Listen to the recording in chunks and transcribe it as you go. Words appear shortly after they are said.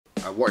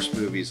I watch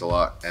movies a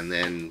lot and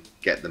then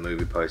get the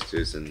movie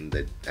posters and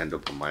they'd end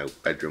up on my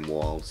bedroom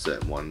wall,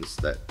 certain ones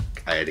that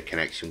I had a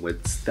connection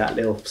with. It's that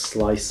little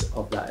slice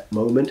of that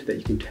moment that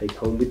you can take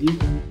home with you.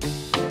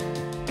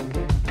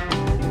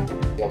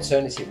 The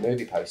alternative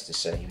movie poster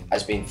scene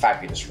has been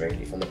fabulous,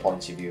 really, from the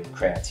point of view of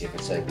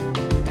creativity.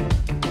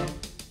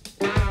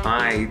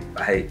 I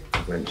hate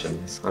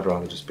conventions. I'd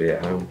rather just be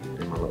at home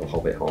in my little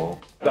hobbit hall.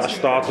 I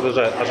started as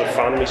a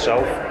fan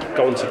myself,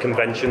 going to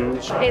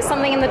conventions. It's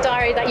something in the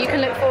diary that you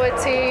can look forward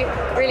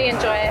to, really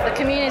enjoy it. The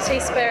community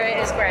spirit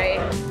is great.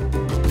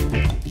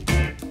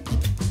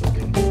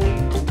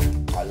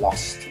 I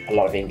lost a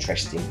lot of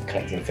interest in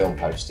collecting film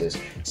posters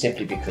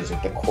simply because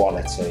of the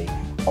quality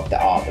of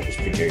the art that was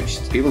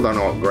produced. People don't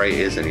know what great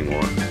is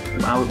anymore.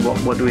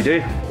 What do we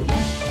do?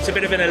 It's a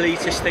bit of an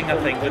elitist thing,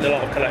 I think, with a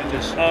lot of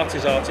collectors. Art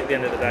is art at the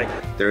end of the day.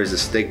 There is a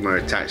stigma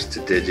attached to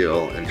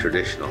digital and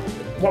traditional.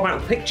 What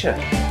about the picture?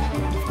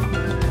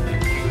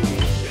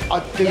 I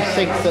do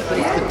think that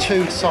if the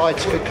two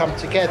sides could come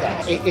together,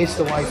 it is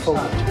the way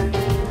forward.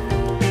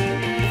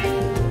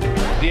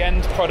 The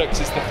end product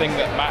is the thing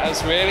that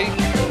matters, really.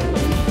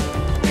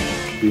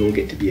 We all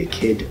get to be a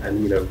kid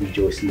and,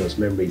 rejoice in those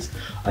memories.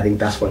 I think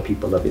that's why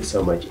people love it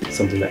so much. It's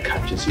something that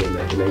captures your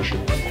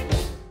imagination.